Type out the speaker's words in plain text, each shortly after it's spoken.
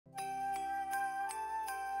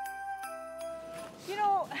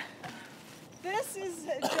This is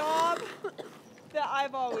a job that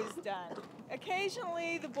I've always done.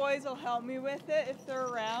 Occasionally the boys will help me with it if they're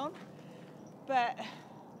around, but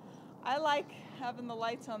I like having the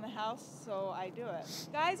lights on the house, so I do it.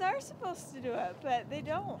 Guys are supposed to do it, but they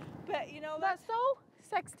don't. But you know, that's so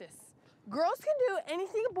sexist. Girls can do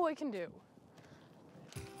anything a boy can do.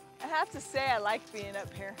 I have to say I like being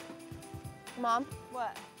up here. Mom?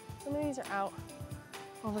 What? Some of these are out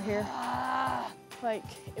over here. Like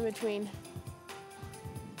in between.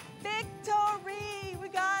 Victory! We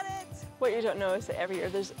got it! What you don't know is that every year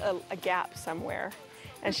there's a gap somewhere.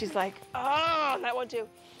 And she's like, oh, that one too.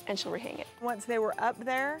 And she'll rehang it. Once they were up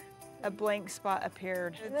there, a blank spot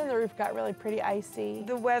appeared. And then the roof got really pretty icy.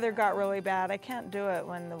 The weather got really bad. I can't do it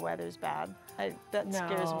when the weather's bad. That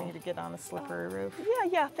scares me to get on a slippery roof.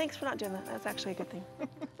 Yeah, thanks for not doing that. That's actually a good thing.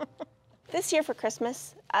 This year for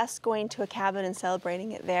Christmas, us going to a cabin and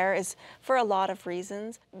celebrating it there is for a lot of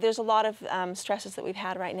reasons. There's a lot of stresses that we've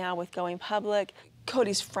had right now with going public.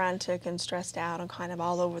 Cody's frantic and stressed out and kind of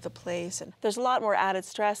all over the place. And there's a lot more added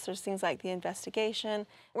stress. There's things like the investigation.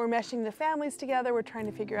 We're meshing the families together. We're trying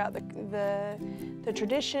to figure out the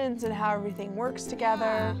traditions and how everything works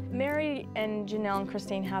together. Meri and Janelle and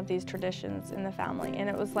Christine have these traditions in the family, and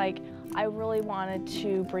it was like I really wanted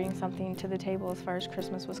to bring something to the table as far as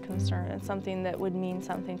Christmas was concerned, and something that would mean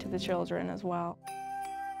something to the children as well.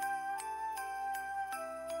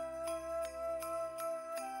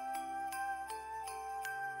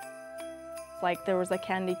 Like there was a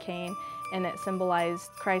candy cane and it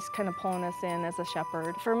symbolized Christ kind of pulling us in as a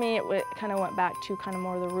shepherd. For me, it kind of went back to kind of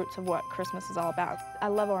more the roots of what Christmas is all about. I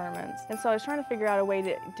love ornaments, and so I was trying to figure out a way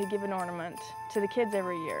to give an ornament to the kids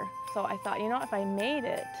every year. So I thought, you know, if I made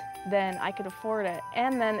it, then I could afford it,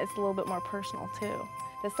 and then it's a little bit more personal too.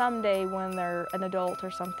 That someday when they're an adult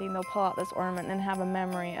or something, they'll pull out this ornament and have a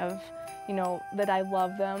memory of, you know, that I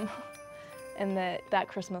love them and that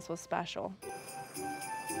Christmas was special.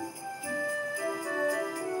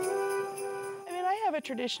 I have a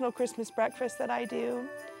traditional Christmas breakfast that I do,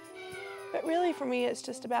 but really for me it's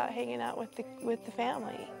just about hanging out with the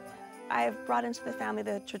family. I've brought into the family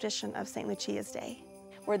the tradition of St. Lucia's Day,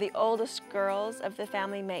 where the oldest girls of the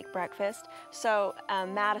family make breakfast. So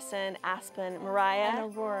Madison, Aspen, Mariah.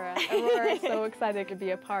 And Aurora. Aurora is so excited to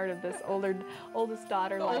be a part of this oldest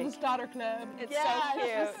daughter. The oldest daughter club. It's so cute.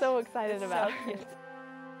 She's so excited about it.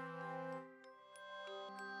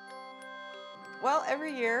 Well,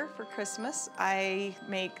 every year for Christmas, I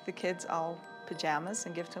make the kids all pajamas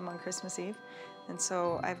and give to them on Christmas Eve. And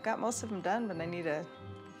so I've got most of them done, but I need to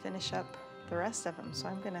finish up the rest of them. So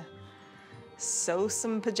I'm gonna sew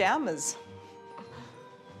some pajamas.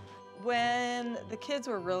 When the kids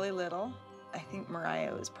were really little, I think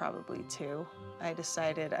Mariah was probably 2, I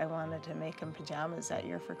decided I wanted to make them pajamas that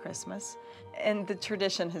year for Christmas. And the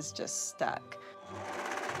tradition has just stuck.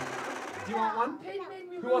 Do you want one?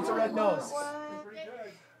 Who wants a red nose?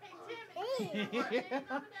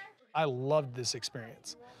 I loved this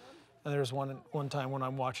experience. And there's one time when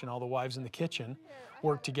I'm watching all the wives in the kitchen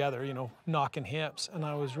work together, you know, knocking hips, and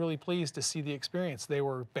I was really pleased to see the experience. They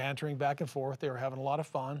were bantering back and forth. They were having a lot of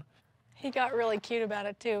fun. He got really cute about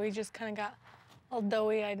it too. He just kind of got all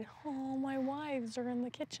doughy-eyed. Oh, my wives are in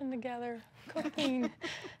the kitchen together cooking. And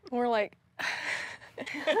we're like.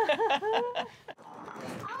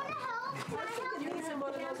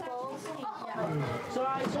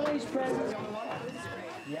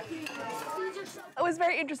 It was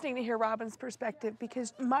very interesting to hear Robin's perspective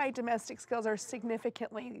because my domestic skills are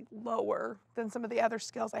significantly lower than some of the other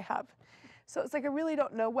skills I have. So it's like I really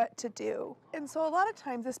don't know what to do. And so a lot of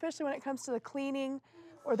times, especially when it comes to the cleaning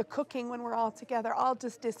or the cooking when we're all together, I'll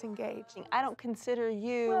just disengage. I don't consider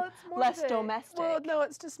you less domestic. Well, no,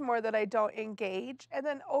 it's just more that I don't engage. And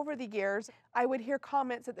then over the years, I would hear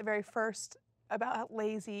comments at the very first about how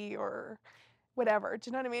lazy or whatever, do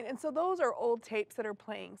you know what I mean? And so those are old tapes that are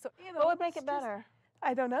playing. So, you know, what would make it better?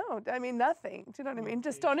 I don't know. I mean, nothing. Do you know what I mean?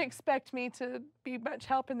 Just don't expect me to be much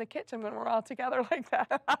help in the kitchen when we're all together like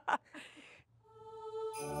that.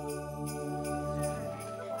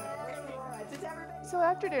 So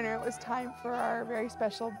after dinner, it was time for our very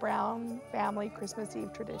special Brown family Christmas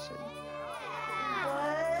Eve tradition.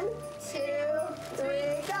 1, 2,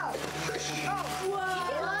 3, go!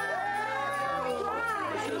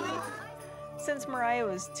 Since Mariah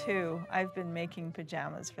was 2, I've been making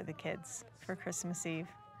pajamas for the kids for Christmas Eve.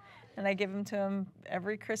 And I give them to them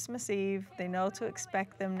every Christmas Eve. They know to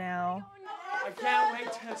expect them now. I can't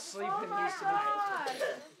wait to sleep in these tonight.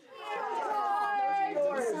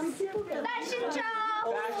 Fashion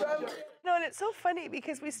job! No, and it's so funny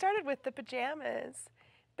because we started with the pajamas,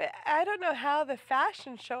 But I don't know how the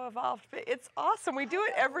fashion show evolved, but it's awesome. We do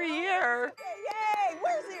it every year. Okay, yay!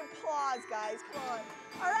 Where's the applause, guys? Come on.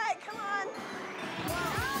 All right, come on.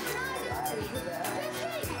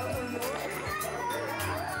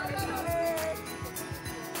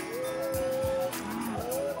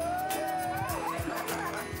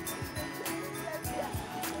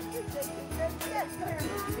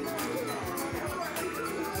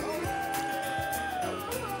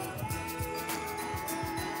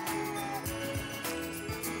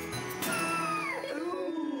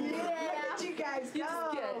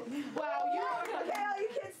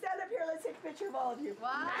 Picture of all of you.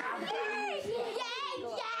 Wow. Yay! Yay!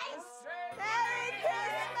 Yes! Merry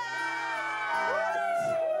Christmas!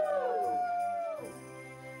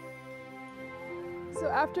 So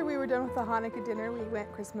after we were done with the Hanukkah dinner, we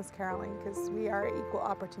went Christmas caroling because we are an equal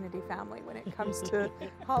opportunity family when it comes to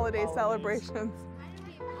holiday celebrations.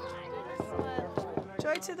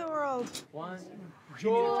 Joy to the world.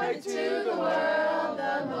 Joy to the world,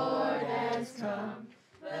 the Lord has come.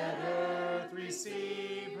 Let earth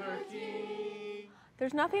receive her King.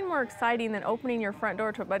 There's nothing more exciting than opening your front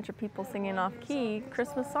door to a bunch of people singing off-key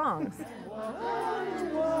Christmas songs.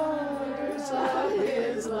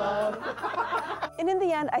 And in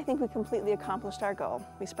the end, I think we completely accomplished our goal.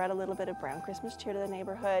 We spread a little bit of brown Christmas cheer to the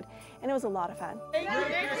neighborhood, and it was a lot of fun.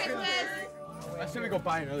 Merry Christmas! I say we go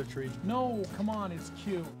buy another tree. No, come on, it's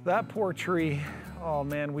cute. That poor tree, oh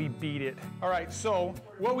man, we beat it. All right, so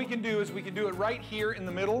what we can do is we can do it right here in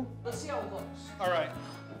the middle. Let's see how it looks. All right.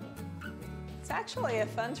 It's actually a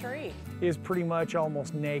fun tree. It was pretty much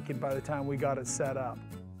almost naked by the time we got it set up.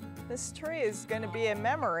 This tree is going to be a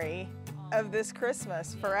memory of this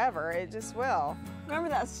Christmas forever. It just will. Remember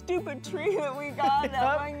that stupid tree that we got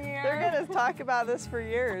that one year? They're going to talk about this for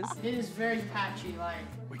years. It is very patchy, like.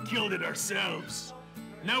 We killed it ourselves.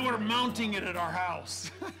 Now we're mounting it at our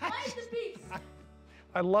house.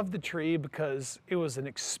 I love the tree because it was an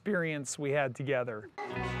experience we had together.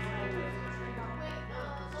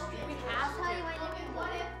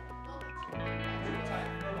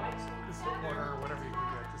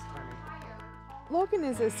 Logan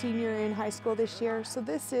is a senior in high school this year, so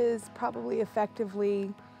this is probably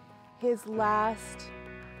effectively his last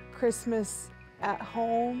Christmas at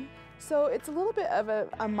home. So it's a little bit of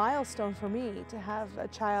a milestone for me to have a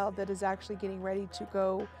child that is actually getting ready to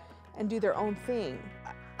go and do their own thing.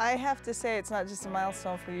 I have to say it's not just a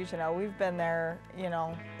milestone for you, Janelle. We've been there, you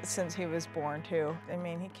know, since he was born too. I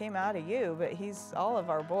mean, he came out of you, but he's all of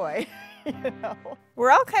our boy, you know.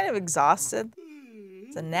 We're all kind of exhausted.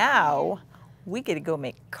 So now we get to go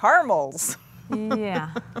make caramels.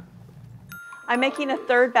 Yeah. I'm making a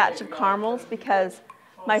third batch of caramels because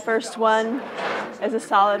my first one is a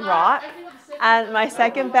solid rock and my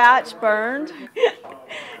second batch burned.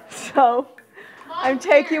 So I'm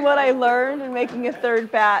taking what I learned and making a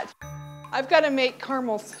third batch. I've got to make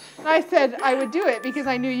caramels. And I said I would do it because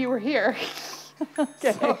I knew you were here.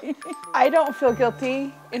 Okay. So, I don't feel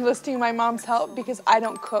guilty enlisting my mom's help because I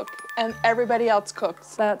don't cook and everybody else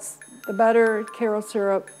cooks. That's the butter, carob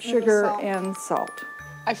syrup, sugar, and salt.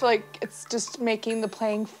 I feel like it's just making the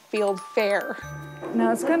playing field fair.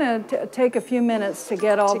 Now it's going to take a few minutes to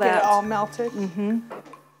get all that. Get it all melted. Mm-hmm.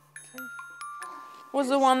 Was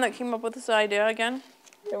the one that came up with this idea again?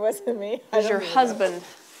 It wasn't me. It was your husband.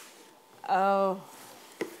 Oh,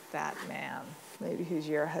 that man. Maybe who's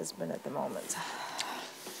your husband at the moment.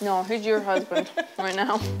 No, who's your husband right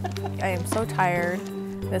now? I am so tired.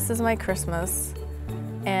 This is my Christmas,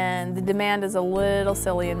 and the demand is a little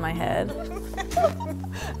silly in my head.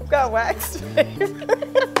 I've got waxed.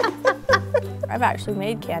 I've actually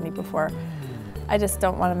made candy before. I just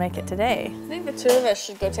don't want to make it today. I think the two of us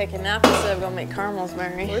should go take a nap instead of go make caramels,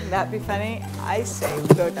 Mary. Wouldn't that be funny? I say we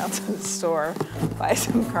go down to the store, buy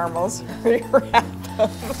some caramels, rewrap them.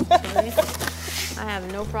 I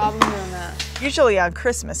have no problem doing that. Usually on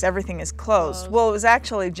Christmas, everything is closed. Well, it was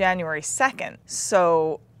actually January 2nd,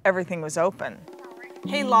 so everything was open.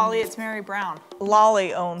 Hey, Lolly, it's Meri Brown.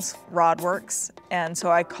 Lolly owns Rodworks, and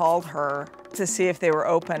so I called her to see if they were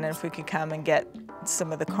open and if we could come and get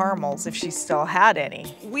some of the caramels, if she still had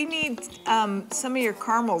any. We need some of your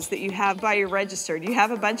caramels that you have by your register. Do you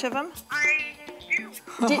have a bunch of them?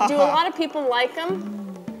 Do a lot of people like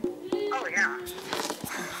them? Oh, yeah.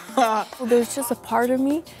 Well, there's just a part of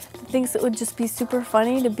me that thinks it would just be super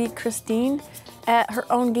funny to beat Christine at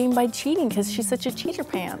her own game by cheating because she's such a cheater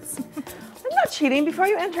pants. I'm not cheating. Before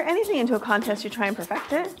you enter anything into a contest, you try and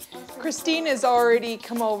perfect it. Christine has already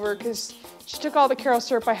come over because she took all the carob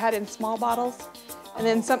syrup I had in small bottles, and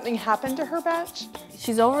then something happened to her batch.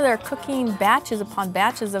 She's over there cooking batches upon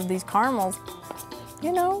batches of these caramels.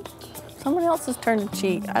 You know, Somebody else's turn to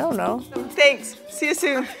cheat. I don't know. Thanks. See you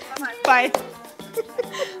soon. Bye.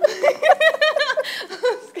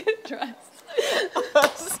 Let's get dressed.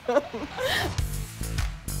 Awesome.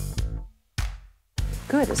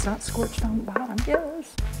 Good, it's not scorched on the bottom.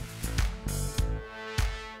 Yes.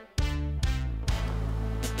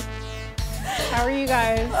 How are you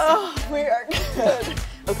guys? Oh, we are good.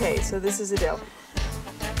 Okay, so this is the deal.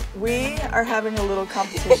 We are having a little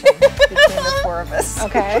competition between the four of us.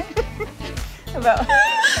 Okay. About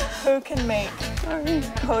who can make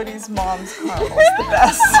Cody's mom's caramels the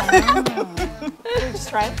best. Can we just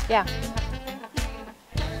try it? Yeah.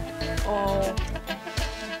 Oh,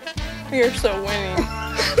 you're so winning.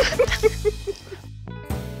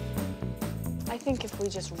 I think if we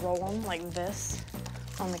just roll them like this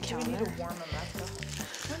on the counter. We need to warm them up though.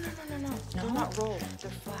 No. They're not rolled, they're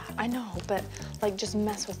flat. I know, but like just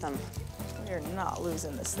mess with them. You're not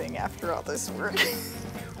losing this thing after all this work.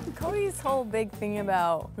 Cody's whole big thing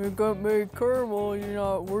about, I got my caramel, you're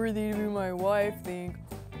not worthy to be my wife thing.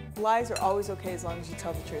 Lies are always okay as long as you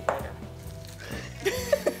tell the truth later.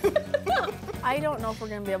 I don't know if we're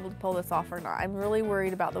gonna be able to pull this off or not. I'm really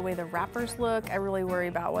worried about the way the wrappers look. I really worry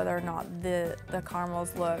about whether or not the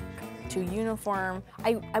caramels look too uniform.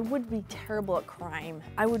 I would be terrible at crime.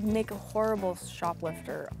 I would make a horrible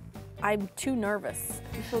shoplifter. I'm too nervous.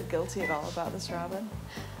 Do you feel guilty at all about this, Robin?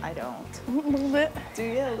 I don't. A little bit. Do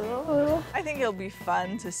you? A little? I think it'll be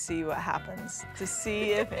fun to see what happens, to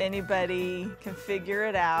see if anybody can figure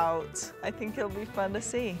it out. I think it'll be fun to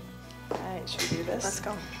see. All right, should we do this? Let's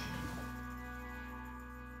go.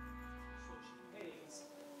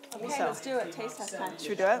 Okay, let's do it. Taste test time. Should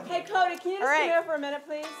we do it? Hey, Cody, can you just sit here for a minute,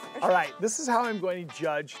 please? All right, this is how I'm going to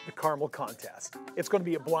judge the caramel contest. It's going to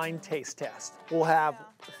be a blind taste test. We'll have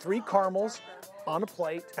 3 caramels on a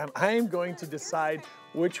plate, and I am going to decide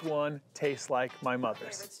which one tastes like my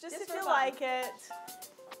mother's. It's just if you like it,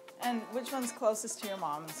 and which one's closest to your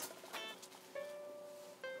mom's.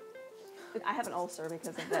 I have an ulcer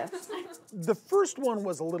because of this. The first one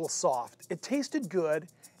was a little soft. It tasted good,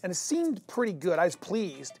 and it seemed pretty good. I was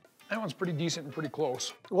pleased. That one's pretty decent and pretty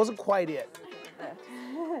close. It wasn't quite it.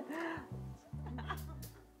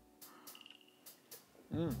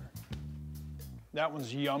 That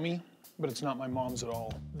one's yummy, but it's not my mom's at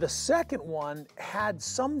all. The second one had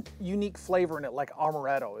some unique flavor in it, like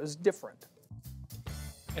amaretto. It was different.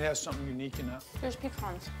 It has something unique in it. There's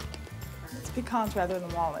pecans. It's pecans rather than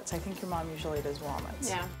walnuts. I think your mom usually does walnuts.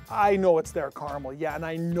 Yeah. I know it's their caramel, yeah, and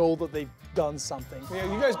I know that they've done something. Yeah,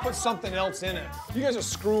 you guys put something else in it. You guys are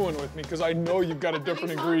screwing with me because I know you've got a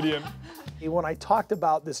different ingredient. When I talked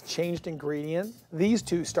about this changed ingredient, these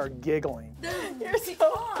two start giggling. You're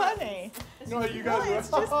so funny. No, you guys Really, it's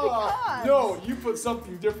just pecans. No, you put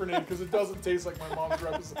something different in because it doesn't taste like my mom's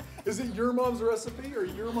recipe. Is it your mom's recipe or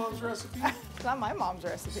your mom's recipe? It's not my mom's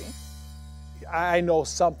recipe. I know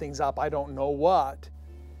something's up, I don't know what.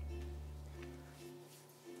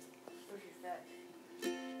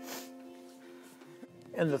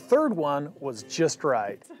 And the third one was just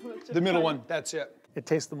right. The middle one, that's it. It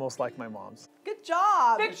tastes the most like my mom's. Good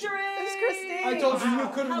job. Victory! It's Christine. I told you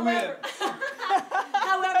couldn't win.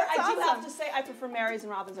 However, I do have awesome. to say I prefer Mary's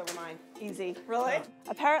and Robin's over mine. Easy. Really?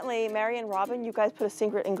 Apparently, Meri and Robin, you guys put a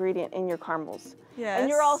secret ingredient in your caramels. Yes. And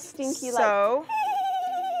you're all stinky like. So.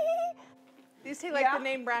 These taste like the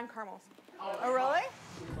name brand caramels. Oh, really?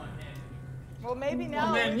 Well, maybe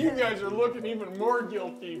now. Man, you guys are looking even more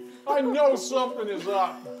guilty. I know something is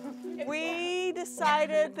up. We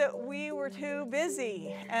decided that we were too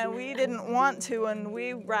busy and we didn't want to, and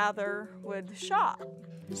we rather would shop.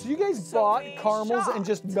 So you guys bought we caramels and shopped.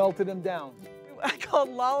 just melted them down. I called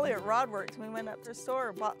Lolly at Rodworks and we went up to the store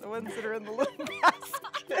and bought the ones that are in the little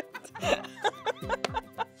basket.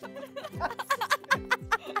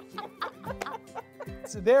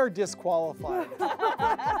 So they're disqualified.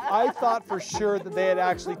 I thought for sure that they had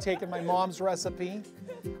actually taken my mom's recipe.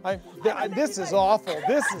 This is awful.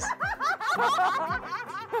 This is.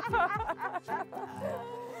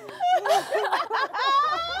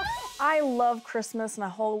 I love Christmas and the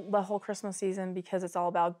whole Christmas season because it's all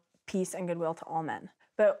about peace and goodwill to all men.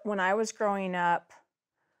 But when I was growing up,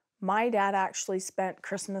 my dad actually spent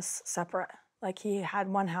Christmas separate. Like he had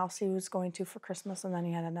one house he was going to for Christmas and then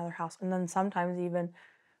he had another house. And then sometimes even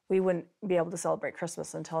we wouldn't be able to celebrate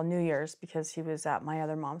Christmas until New Year's because he was at my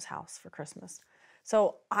other mom's house for Christmas.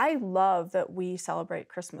 So I love that we celebrate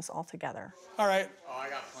Christmas all together. All right.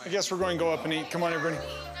 I guess we're going to go up and eat. Come on, everybody.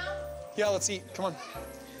 Yeah, let's eat. Come on.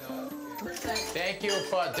 Thank you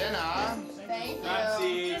for dinner. Thank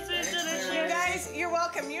you. You guys, you're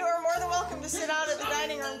welcome. You are more than welcome to sit out at the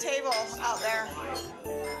dining room table out there.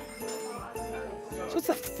 So it's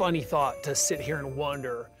a funny thought to sit here and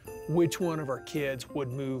wonder which one of our kids would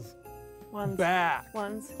move back.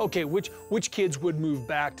 Okay, which kids would move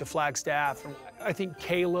back to Flagstaff? And I think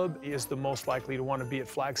Caleb is the most likely to want to be at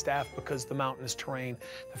Flagstaff because the mountainous terrain,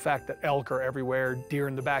 the fact that elk are everywhere, deer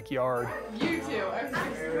in the backyard. You too.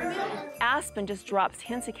 Aspen just drops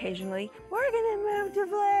hints occasionally. We're gonna move to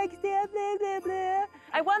Flagstaff, blah, blah, blah.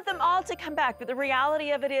 I want them all to come back, but the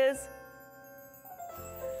reality of it is,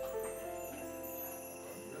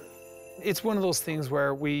 it's one of those things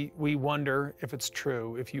where we wonder if it's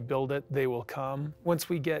true. If you build it, they will come. Once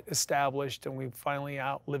we get established and we finally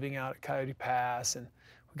living out at Coyote Pass and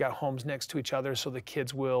we've got homes next to each other, so the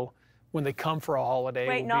kids will, when they come for a holiday.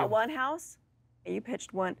 wait, not one house? You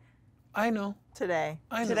pitched one. I know. Today.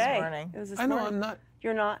 I know. Today. This morning. It was this I know. morning. I'm not.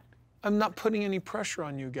 You're not? I'm not putting any pressure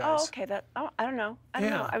on you guys. Oh, okay. I don't know. I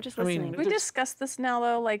don't know. I was just listening. We discussed this now,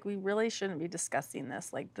 though. Like, we really shouldn't be discussing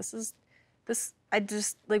this. Like,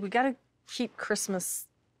 we gotta keep Christmas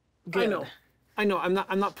good. I know. I'm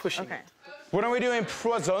not pushing. Okay. When are we doing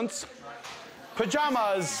presents?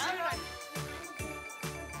 Pajamas.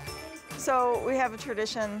 So we have a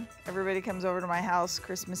tradition. Everybody comes over to my house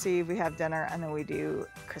Christmas Eve. We have dinner, and then we do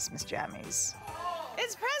Christmas jammies.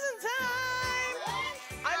 It's present time!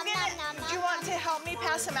 Do you want to help me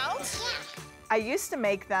pass them out? Yeah. I used to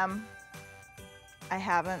make them. I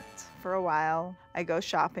haven't for a while. I go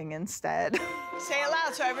shopping instead. Say it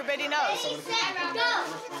loud so everybody knows. Ready, set, go!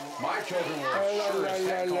 My children were sure as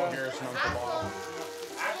heck going here as Uncle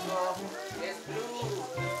Bob.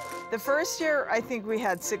 The first year, I think we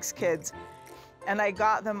had 6 kids, and I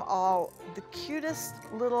got them all the cutest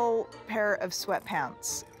little pair of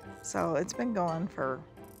sweatpants. So it's been going for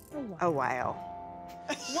a while.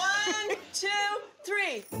 1, 2,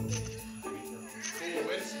 3.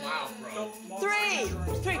 Smile, bro. 3.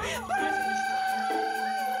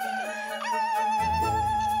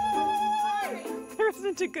 There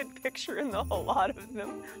isn't a good picture in the whole lot of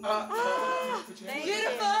them.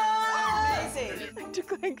 Beautiful! Amazing. I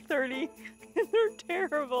took like 30, and they're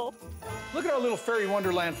terrible. Look at our little fairy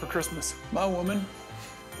wonderland for Christmas. My woman,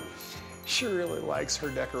 she really likes her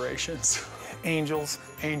decorations. Angels,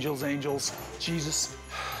 angels, angels. Jesus,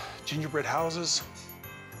 gingerbread houses.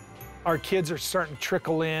 Our kids are starting to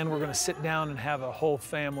trickle in. We're gonna sit down and have a whole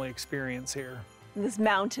family experience here. This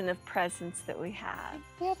mountain of presents that we have.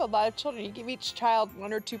 We have a lot of children. You give each child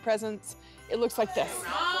 1 or 2 presents. It looks like this.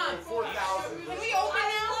 Can we open now?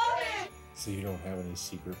 So you don't have any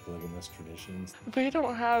secret polygamous traditions? We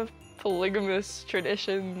don't have polygamous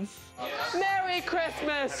traditions. Merry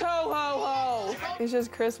Christmas! Ho, ho, ho! It's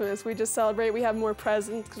just Christmas. We just celebrate. We have more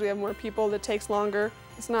presents because we have more people. That takes longer.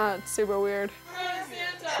 It's not super weird.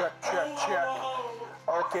 Check, check, check.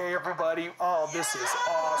 Okay, everybody. Oh, this is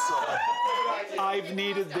awesome. I've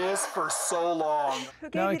needed this for so long. Who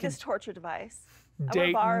gave you this torture device?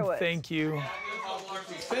 Dayton, borrow it. thank you.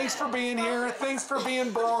 Thanks for being here. Thanks for being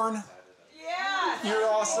born. Yeah. You're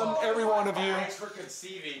awesome, every one of you. Thanks for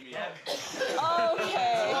conceiving me.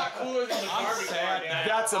 Okay. Cooler than the Barbie card.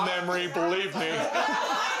 That's a memory, believe me.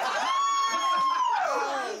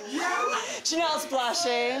 Janelle's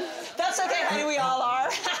blushing. That's okay, honey, we all are.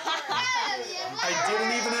 I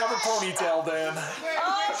didn't even have a ponytail then.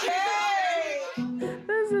 Okay.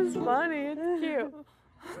 This is funny. It's cute.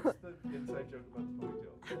 What's the inside joke about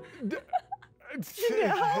the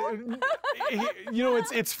ponytail? You know,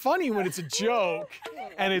 it's funny when it's a joke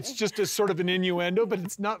and it's just a sort of an innuendo, but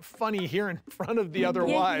it's not funny here in front of the other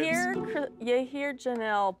wives. You hear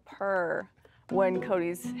Janelle purr when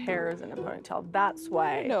Cody's hair is in a ponytail. That's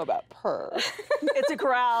why. I know about purr. It's a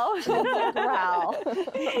growl. It's a growl.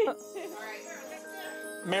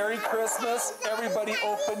 Merry Christmas. Everybody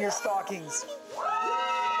open your stockings.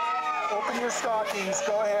 Open your stockings.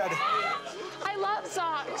 Go ahead. I love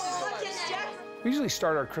socks. We usually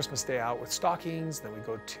start our Christmas day out with stockings, then we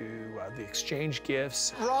go to the exchange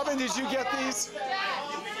gifts. Robin, did you get these?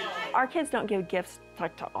 Our kids don't give gifts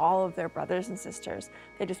to all of their brothers and sisters.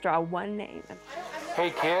 They just draw one name.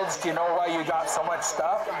 Hey kids, do you know why you got so much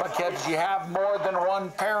stuff? Because you have more than one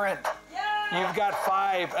parent. You've got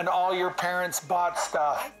 5 and all your parents bought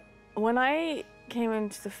stuff. When I came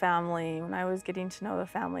into the family, when I was getting to know the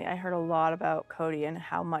family, I heard a lot about Cody and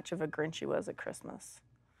how much of a Grinch he was at Christmas.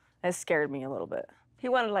 It scared me a little bit. He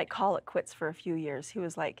wanted to like call it quits for a few years. He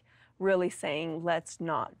was like really saying, let's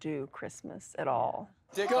not do Christmas at all.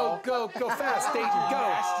 Go fast, Dayton,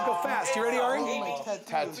 go fast. You ready, Ari?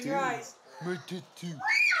 Tattoos.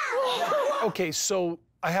 Okay, so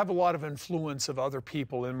I have a lot of influence of other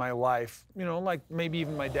people in my life, you know, like maybe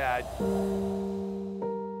even my dad,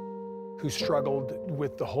 who struggled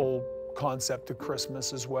with the whole concept of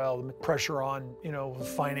Christmas as well, the pressure on, you know,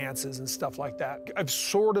 finances and stuff like that. I've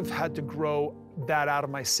sort of had to grow that out of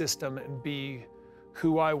my system and be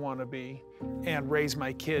who I want to be and raise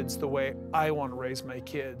my kids the way I want to raise my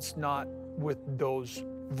kids, not with those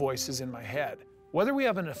voices in my head. Whether we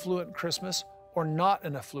have an affluent Christmas or not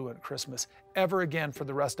an affluent Christmas, ever again for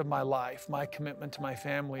the rest of my life, my commitment to my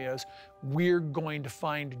family is we're going to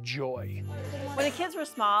find joy. When the kids were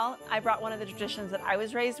small, I brought one of the traditions that I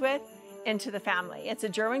was raised with into the family. It's a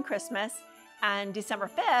German Christmas, and December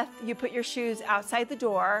 5th, you put your shoes outside the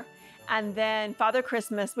door, and then Father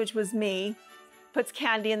Christmas, which was me, puts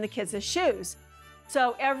candy in the kids' shoes.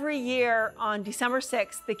 So every year on December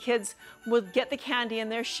 6th, the kids would get the candy in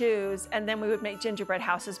their shoes, and then we would make gingerbread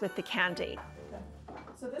houses with the candy.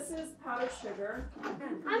 So this is powdered sugar. I'm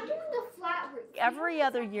doing the flat root. Every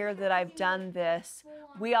other year that I've done this,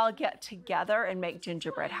 we all get together and make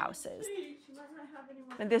gingerbread houses.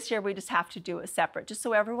 And this year we just have to do it separate, just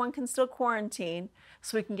so everyone can still quarantine,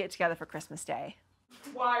 so we can get together for Christmas Day.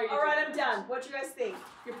 Why are you? All right, I'm done. What do you guys think?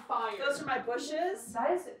 You're fired. Those are my bushes.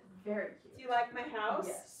 That is very cute. Do you like my house?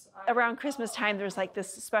 Yes. Around Christmas time, there's like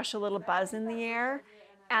this special little buzz in the air,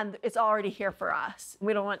 and it's already here for us.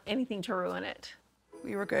 We don't want anything to ruin it.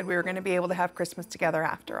 We were good. We were going to be able to have Christmas together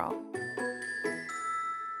after all.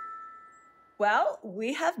 Well,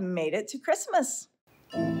 we have made it to Christmas.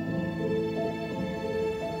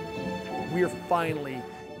 We are finally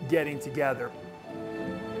getting together.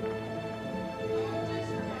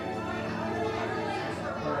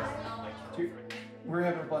 We're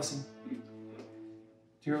having a blessing.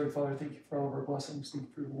 Dear Heavenly Father, thank you for all of our blessings. Thank you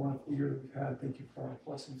for the wonderful year that we've had. Thank you for our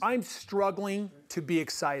blessings. I'm struggling to be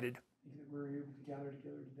excited. We're able to gather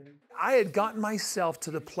together today. I had gotten myself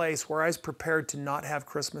to the place where I was prepared to not have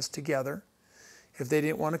Christmas together if they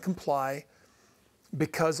didn't want to comply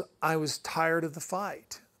because I was tired of the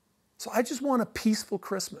fight. So I just want a peaceful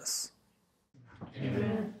Christmas.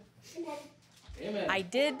 Amen. Amen. I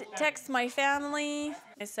did text my family.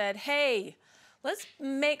 I said, hey, let's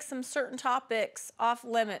make some certain topics off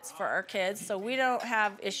limits for our kids so we don't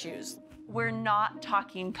have issues. We're not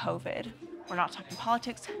talking COVID. We're not talking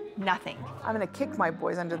politics, nothing. I'm going to kick my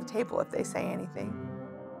boys under the table if they say anything.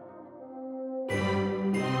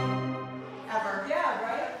 Ever. Yeah,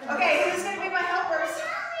 right? Okay, who's going to be my helpers?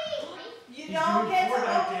 You don't get to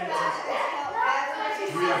open that.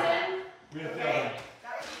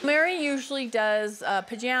 Meri usually does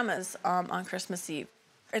pajamas on Christmas Eve.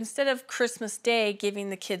 Instead of Christmas Day giving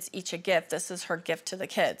the kids each a gift, this is her gift to the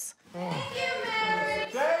kids. Thank you, Meri.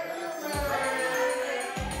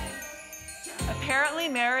 Apparently,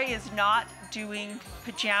 Meri is not doing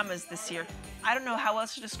pajamas this year. I don't know how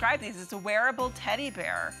else to describe these. It's a wearable teddy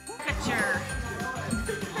bear. Picture.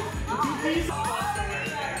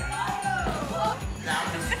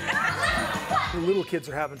 The little kids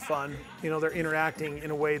are having fun. You know, they're interacting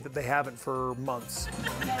in a way that they haven't for months.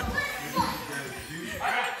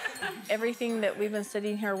 Everything that we've been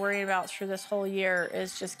sitting here worrying about through this whole year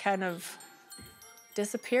is just kind of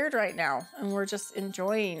disappeared right now, and we're just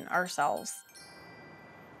enjoying ourselves.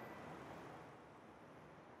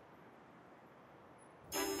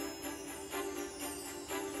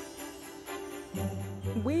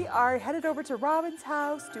 We are headed over to Robin's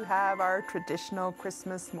house to have our traditional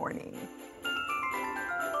Christmas morning.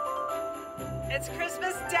 It's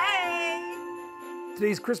Christmas Day.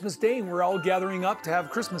 Today's Christmas Day and we're all gathering up to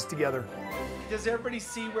have Christmas together. Does everybody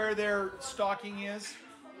see where their stocking is?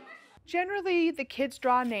 Generally, the kids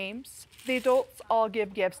draw names. The adults all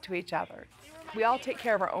give gifts to each other. We all take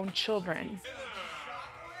care of our own children.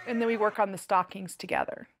 And then we work on the stockings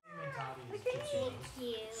together. Thank you.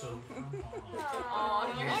 And it's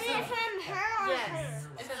from her. Yes.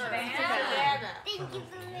 It's a banana. Thank you,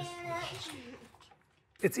 banana.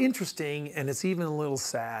 It's interesting and it's even a little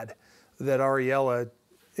sad that Ariella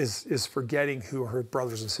is forgetting who her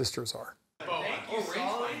brothers and sisters are. Thank you,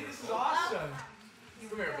 Solly. This is awesome.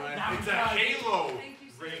 Come here, bud. It's a halo.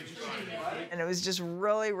 And it was just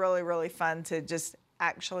really, really, really fun to just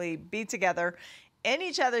actually be together in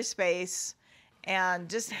each other's space and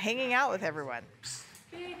just hanging out with everyone.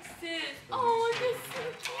 Big sis. Oh, this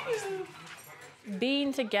is so cute.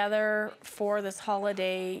 Being together for this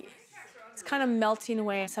holiday, it's kind of melting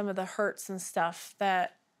away some of the hurts and stuff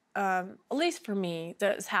that, at least for me,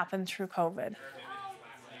 that has happened through COVID.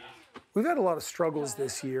 We've had a lot of struggles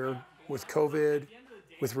this year with COVID,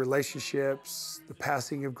 with relationships, the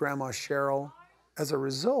passing of Grandma Cheryl. As a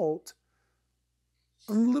result,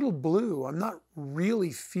 I'm a little blue. I'm not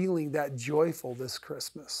really feeling that joyful this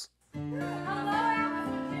Christmas.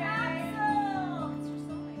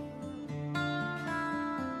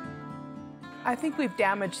 I think we've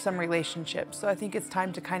damaged some relationships, so I think it's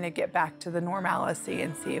time to kind of get back to the normalcy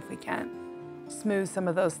and see if we can smooth some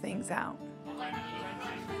of those things out.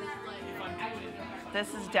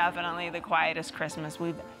 This is definitely the quietest Christmas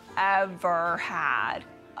we've ever had.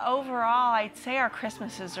 Overall, I'd say our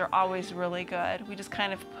Christmases are always really good. We just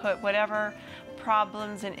kind of put whatever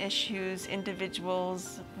problems and issues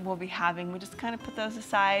individuals will be having, we just kind of put those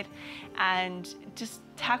aside and just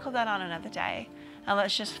tackle that on another day. And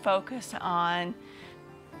let's just focus on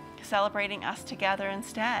celebrating us together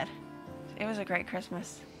instead. It was a great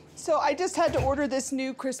Christmas. So I just had to order this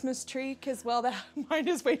new Christmas tree because, well, mine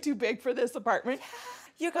is way too big for this apartment.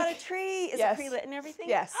 You got a tree? Is it pre-lit and everything?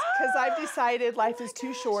 Yes, because I've decided life is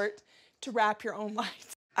too short to wrap your own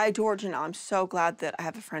lights. I adore Janelle. I'm so glad that I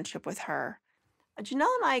have a friendship with her.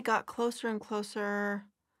 Janelle and I got closer and closer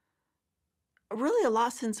really a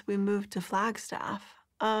lot since we moved to Flagstaff.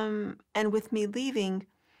 And with me leaving,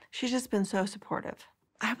 she's just been so supportive.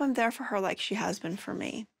 I hope I'm there for her like she has been for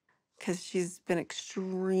me, because she's been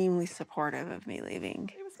extremely supportive of me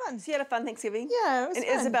leaving. It was fun. So you had a fun Thanksgiving? Yeah, it was and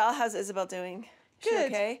fun. Isabel, how's Isabel doing? She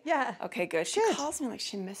Good. okay? Yeah. Okay, good. She Good. calls me like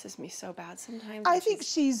she misses me so bad sometimes. I think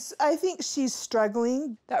she's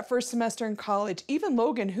struggling. That first semester in college, even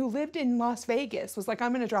Logan, who lived in Las Vegas, was like,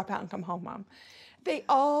 I'm gonna drop out and come home, Mom. They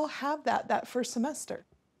all have that first semester.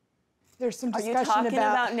 There's some discussion Are you talking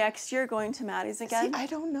about next year going to Maddie's again? See, I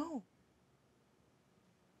don't know.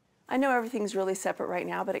 I know everything's really separate right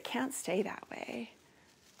now, but it can't stay that way,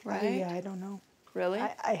 right? Yeah, I don't know. Really?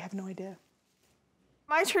 I have no idea.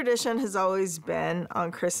 My tradition has always been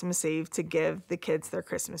on Christmas Eve to give the kids their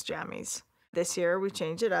Christmas jammies. This year we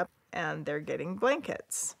changed it up and they're getting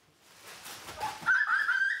blankets.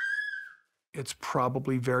 It's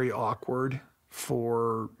probably very awkward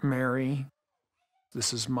for Meri.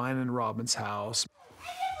 This is mine and Robin's house.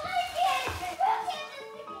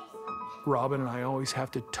 Robin and I always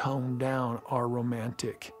have to tone down our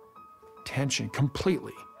romantic tension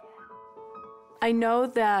completely. I know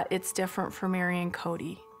that it's different for Meri and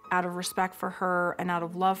Cody. Out of respect for her and out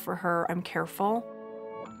of love for her, I'm careful.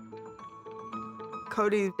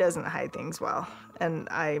 Cody doesn't hide things well, and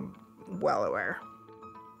I'm well aware.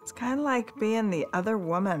 It's kind of like being the other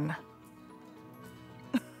woman.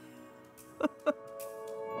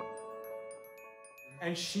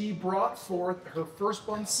 And she brought forth her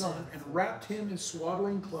firstborn son and wrapped him in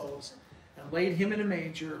swaddling clothes and laid him in a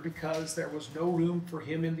manger because there was no room for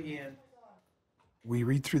him in the inn. We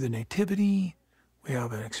read through the Nativity, we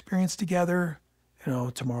have an experience together. You know,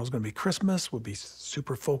 tomorrow's gonna be Christmas, we'll be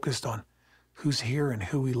super focused on who's here and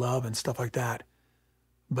who we love and stuff like that.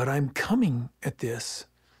 But I'm coming at this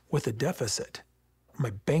with a deficit. My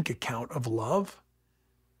bank account of love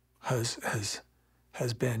has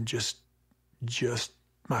been just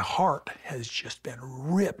my heart has just been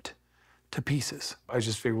ripped to pieces. I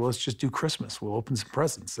just figured, well, let's just do Christmas. We'll open some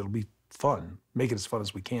presents. It'll be fun. Make it as fun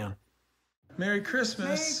as we can. Merry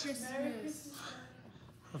Christmas. Merry Christmas.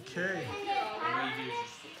 Okay.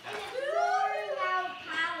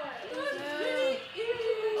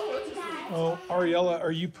 Oh, Ariella,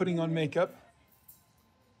 are you putting on makeup?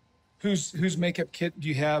 Whose makeup kit do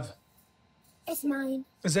you have? It's mine.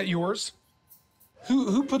 Is that yours?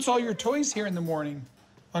 Who puts all your toys here in the morning,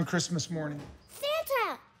 on Christmas morning?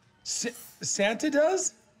 Santa. Santa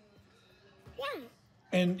does? Yeah.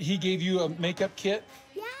 And he gave you a makeup kit?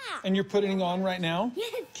 Yeah. And you're putting it on right now?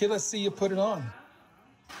 Yes. Okay, let's see you put it on.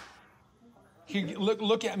 Here,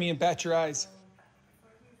 look at me and bat your eyes.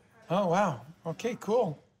 Oh, wow. Okay,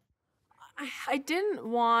 cool. I didn't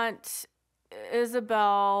want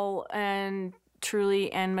Isabel and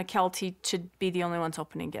Truly and McKelty to be the only ones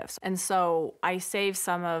opening gifts. And so I saved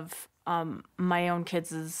some of my own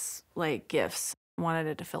kids' like gifts. Wanted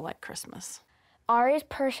it to feel like Christmas. Ari's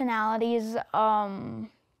personality is,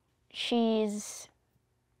 she's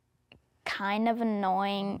kind of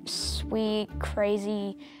annoying, sweet,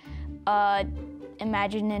 crazy,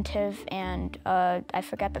 imaginative, and I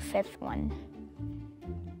forgot the fifth one.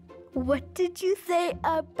 What did you say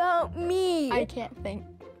about me? I can't think.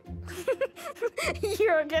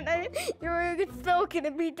 You're so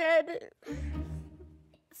gonna be dead.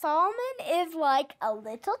 Solomon is like a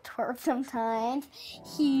little twerp sometimes.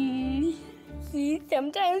 He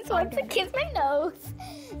sometimes wants to kiss my nose,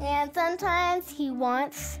 and sometimes he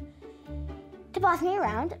wants to boss me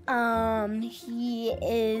around. He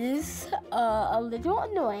is a little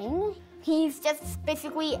annoying. He's just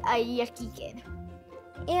basically a yucky kid.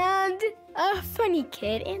 And a funny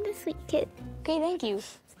kid and a sweet kid. Okay, thank you.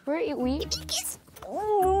 We Do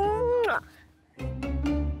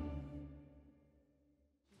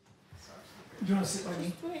you want to sit by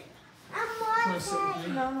me? I'm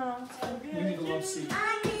No. We need a love seat.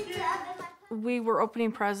 We were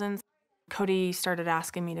opening presents. Cody started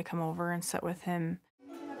asking me to come over and sit with him.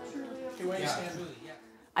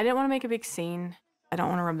 I didn't want to make a big scene. I don't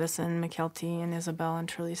want to rub this in McKelty and Isabel and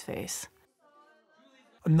Truly's face.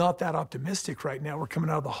 I'm not that optimistic right now. We're coming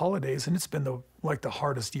out of the holidays, and it's been the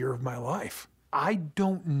hardest year of my life. I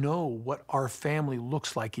don't know what our family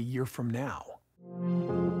looks like a year from now.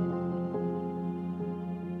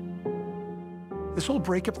 This whole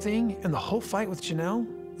breakup thing and the whole fight with Janelle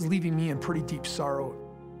is leaving me in pretty deep sorrow.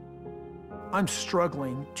 I'm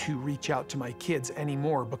struggling to reach out to my kids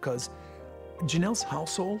anymore because Janelle's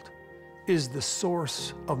household is the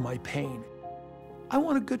source of my pain. I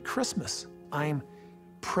want a good Christmas. I'm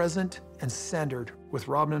present and centered with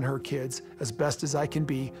Robin and her kids as best as I can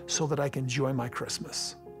be so that I can enjoy my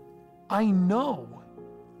Christmas. I know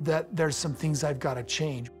that there's some things I've got to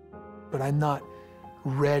change, but I'm not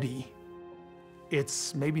ready.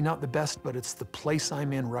 It's maybe not the best, but it's the place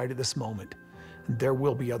I'm in right at this moment. And there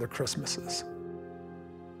will be other Christmases.